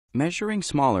Measuring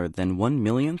smaller than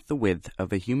 1/millionth the width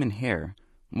of a human hair,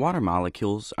 water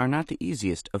molecules are not the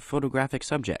easiest of photographic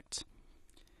subjects.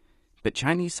 But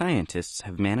Chinese scientists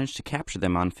have managed to capture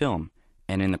them on film,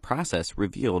 and in the process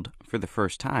revealed, for the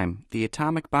first time, the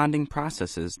atomic bonding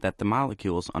processes that the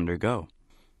molecules undergo.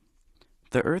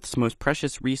 The Earth's most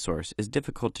precious resource is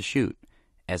difficult to shoot,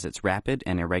 as its rapid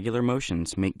and irregular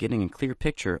motions make getting a clear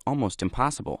picture almost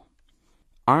impossible.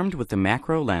 Armed with the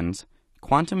macro lens,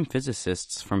 quantum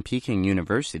physicists from Peking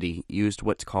University used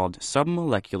what's called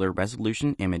submolecular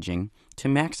resolution imaging to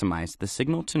maximize the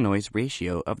signal-to-noise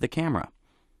ratio of the camera.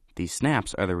 These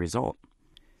snaps are the result.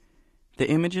 The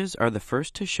images are the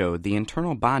first to show the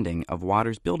internal bonding of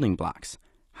water's building blocks,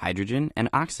 hydrogen and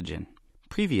oxygen.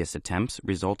 Previous attempts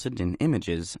resulted in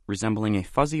images resembling a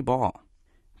fuzzy ball.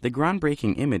 The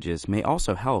groundbreaking images may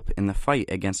also help in the fight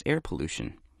against air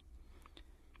pollution.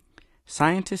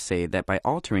 Scientists say that by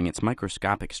altering its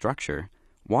microscopic structure,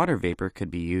 water vapor could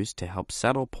be used to help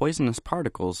settle poisonous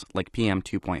particles like PM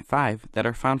 2.5 that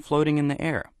are found floating in the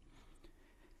air.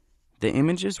 The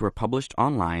images were published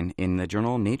online in the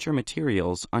journal Nature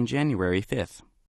Materials on January 5th.